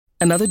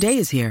Another day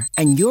is here,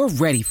 and you're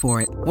ready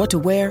for it. What to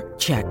wear?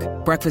 Check.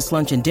 Breakfast,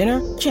 lunch, and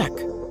dinner? Check.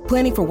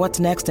 Planning for what's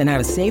next and how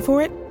to save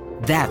for it?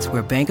 That's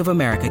where Bank of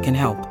America can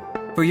help.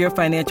 For your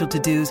financial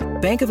to-dos,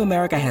 Bank of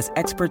America has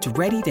experts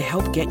ready to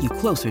help get you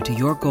closer to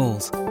your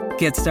goals.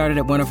 Get started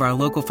at one of our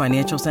local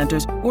financial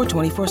centers or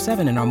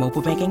 24/7 in our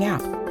mobile banking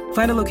app.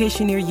 Find a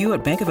location near you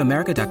at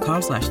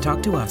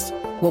bankofamerica.com/talktous.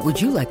 What would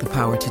you like the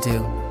power to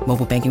do?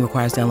 Mobile banking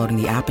requires downloading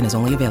the app and is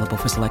only available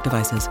for select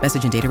devices.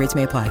 Message and data rates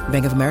may apply.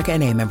 Bank of America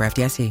N.A., member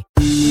FDIC.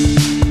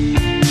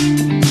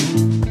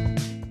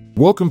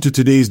 Welcome to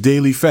today's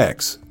Daily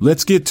Facts.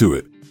 Let's get to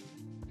it.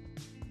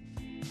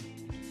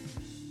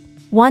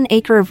 1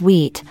 acre of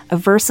wheat, a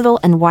versatile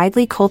and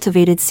widely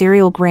cultivated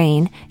cereal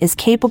grain, is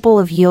capable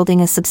of yielding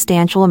a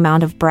substantial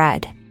amount of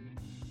bread.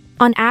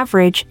 On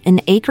average, an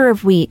acre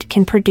of wheat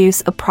can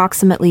produce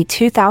approximately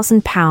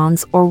 2,000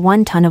 pounds or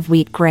 1 ton of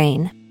wheat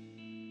grain.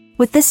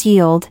 With this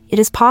yield, it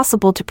is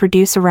possible to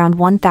produce around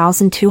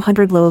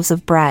 1,200 loaves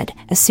of bread,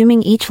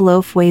 assuming each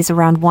loaf weighs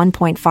around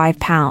 1.5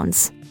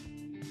 pounds.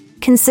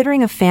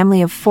 Considering a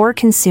family of 4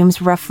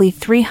 consumes roughly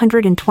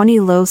 320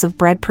 loaves of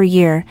bread per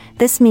year,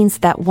 this means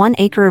that 1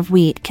 acre of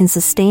wheat can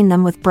sustain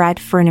them with bread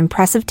for an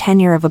impressive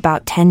tenure of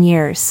about 10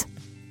 years.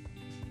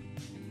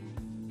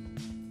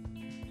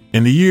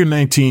 In the year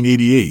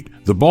 1988,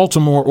 the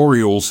Baltimore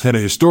Orioles had a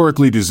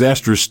historically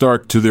disastrous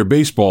start to their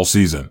baseball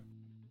season.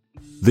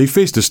 They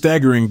faced a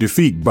staggering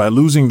defeat by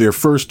losing their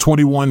first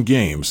 21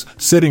 games,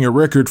 setting a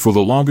record for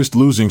the longest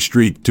losing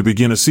streak to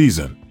begin a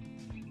season.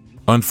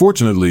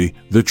 Unfortunately,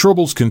 the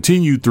troubles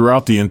continued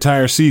throughout the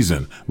entire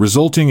season,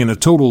 resulting in a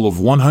total of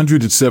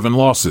 107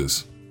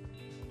 losses.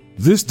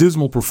 This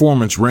dismal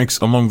performance ranks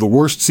among the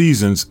worst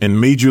seasons in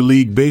Major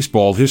League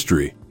Baseball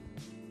history.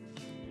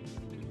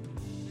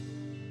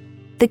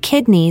 The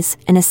kidneys,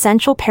 an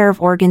essential pair of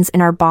organs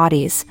in our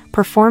bodies,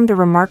 perform the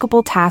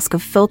remarkable task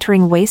of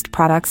filtering waste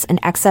products and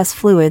excess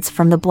fluids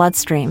from the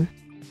bloodstream.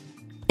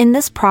 In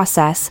this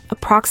process,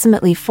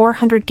 approximately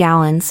 400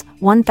 gallons,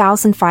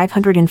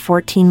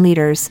 1,514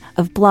 liters,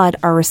 of blood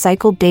are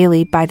recycled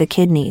daily by the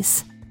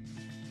kidneys.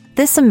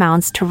 This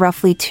amounts to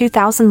roughly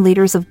 2,000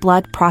 liters of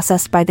blood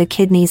processed by the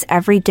kidneys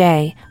every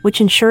day, which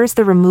ensures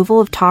the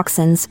removal of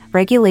toxins,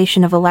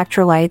 regulation of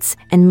electrolytes,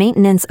 and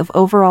maintenance of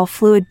overall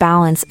fluid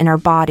balance in our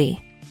body.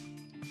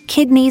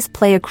 Kidneys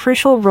play a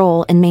crucial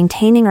role in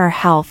maintaining our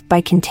health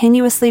by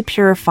continuously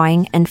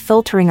purifying and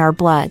filtering our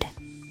blood.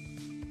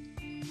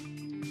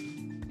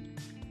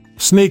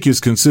 Snake is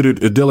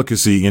considered a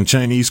delicacy in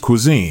Chinese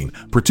cuisine,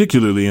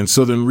 particularly in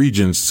southern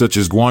regions such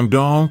as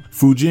Guangdong,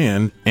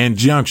 Fujian, and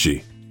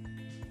Jiangxi.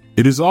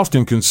 It is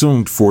often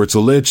consumed for its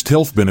alleged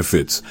health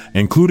benefits,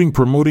 including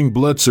promoting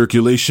blood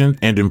circulation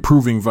and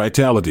improving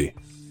vitality.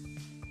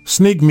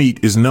 Snake meat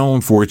is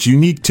known for its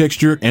unique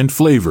texture and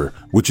flavor,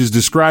 which is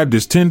described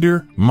as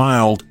tender,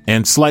 mild,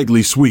 and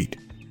slightly sweet.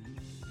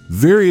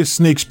 Various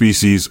snake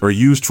species are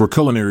used for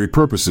culinary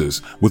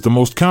purposes, with the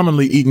most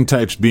commonly eaten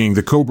types being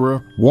the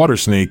cobra, water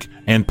snake,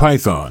 and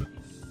python.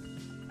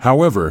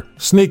 However,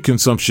 snake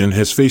consumption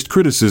has faced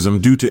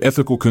criticism due to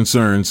ethical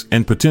concerns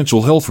and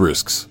potential health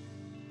risks.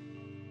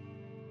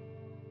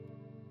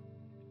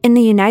 In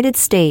the United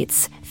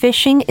States,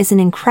 fishing is an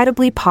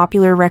incredibly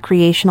popular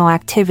recreational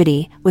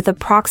activity, with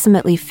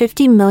approximately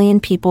 50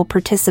 million people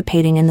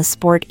participating in the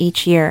sport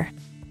each year.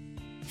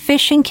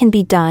 Fishing can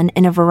be done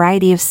in a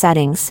variety of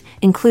settings,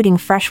 including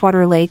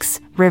freshwater lakes,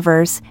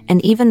 rivers,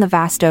 and even the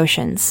vast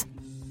oceans.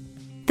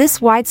 This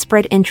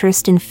widespread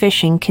interest in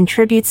fishing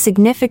contributes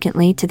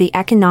significantly to the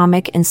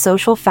economic and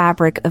social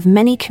fabric of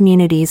many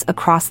communities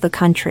across the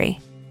country.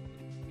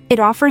 It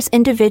offers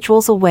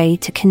individuals a way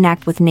to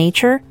connect with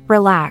nature,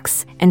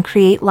 relax, and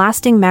create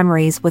lasting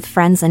memories with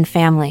friends and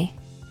family.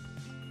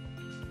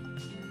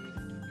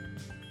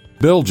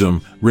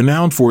 Belgium,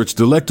 renowned for its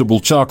delectable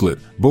chocolate,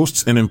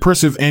 boasts an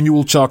impressive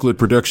annual chocolate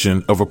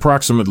production of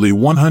approximately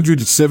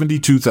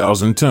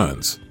 172,000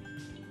 tons.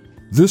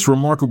 This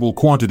remarkable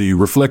quantity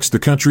reflects the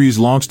country's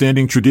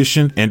long-standing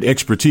tradition and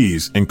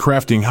expertise in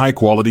crafting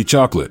high-quality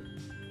chocolate.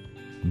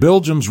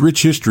 Belgium's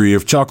rich history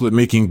of chocolate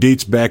making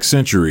dates back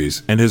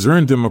centuries and has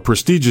earned them a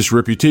prestigious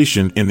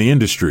reputation in the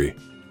industry.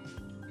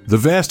 The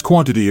vast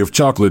quantity of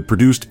chocolate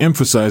produced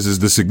emphasizes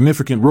the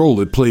significant role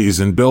it plays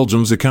in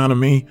Belgium's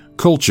economy,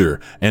 culture,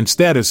 and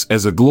status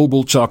as a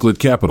global chocolate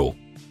capital.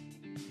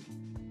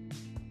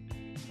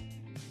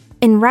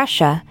 In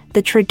Russia,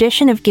 the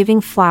tradition of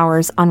giving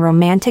flowers on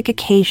romantic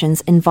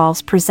occasions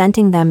involves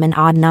presenting them in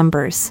odd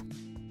numbers.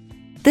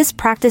 This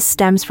practice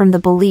stems from the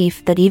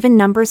belief that even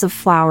numbers of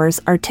flowers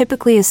are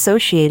typically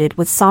associated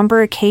with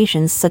somber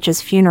occasions such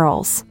as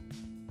funerals.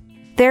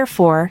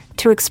 Therefore,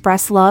 to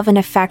express love and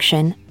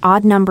affection,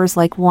 odd numbers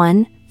like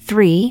 1,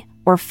 3,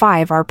 or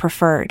 5 are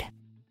preferred.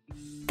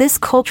 This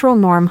cultural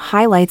norm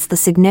highlights the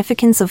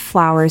significance of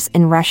flowers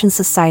in Russian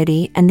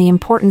society and the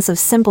importance of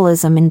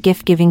symbolism in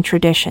gift-giving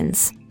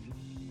traditions.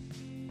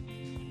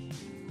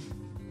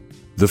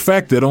 The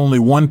fact that only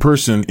 1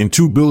 person in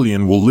 2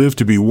 billion will live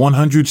to be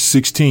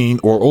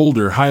 116 or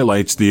older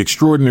highlights the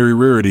extraordinary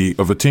rarity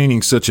of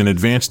attaining such an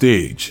advanced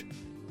age.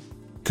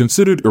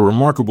 Considered a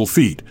remarkable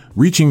feat,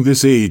 reaching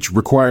this age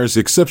requires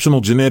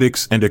exceptional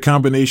genetics and a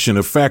combination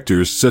of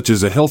factors such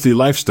as a healthy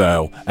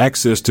lifestyle,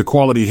 access to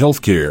quality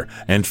healthcare,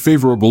 and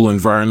favorable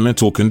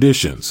environmental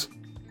conditions.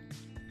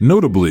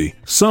 Notably,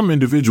 some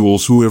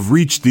individuals who have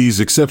reached these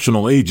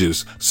exceptional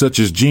ages, such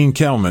as Gene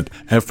Calment,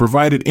 have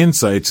provided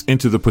insights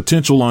into the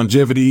potential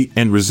longevity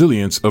and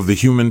resilience of the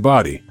human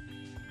body.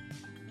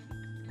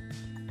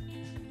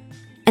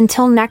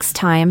 Until next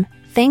time,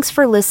 thanks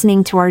for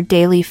listening to our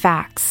Daily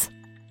Facts.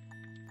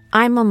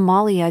 I'm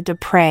Amalia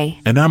Dupre.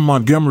 And I'm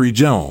Montgomery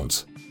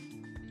Jones.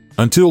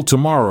 Until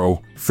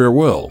tomorrow,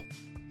 farewell.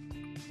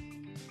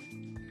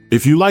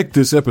 If you liked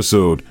this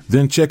episode,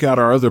 then check out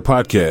our other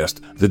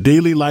podcast, the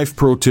Daily Life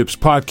Pro Tips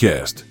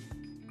Podcast.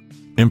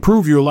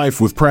 Improve your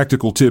life with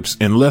practical tips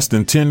in less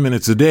than 10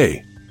 minutes a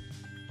day.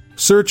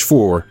 Search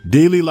for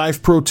Daily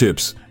Life Pro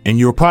Tips in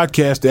your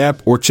podcast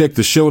app or check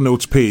the show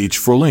notes page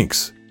for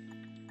links.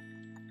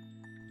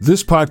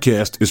 This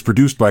podcast is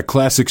produced by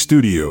Classic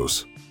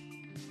Studios.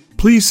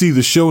 Please see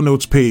the show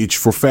notes page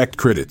for fact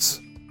credits.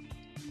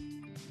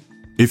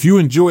 If you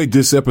enjoyed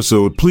this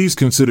episode, please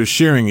consider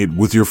sharing it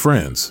with your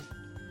friends.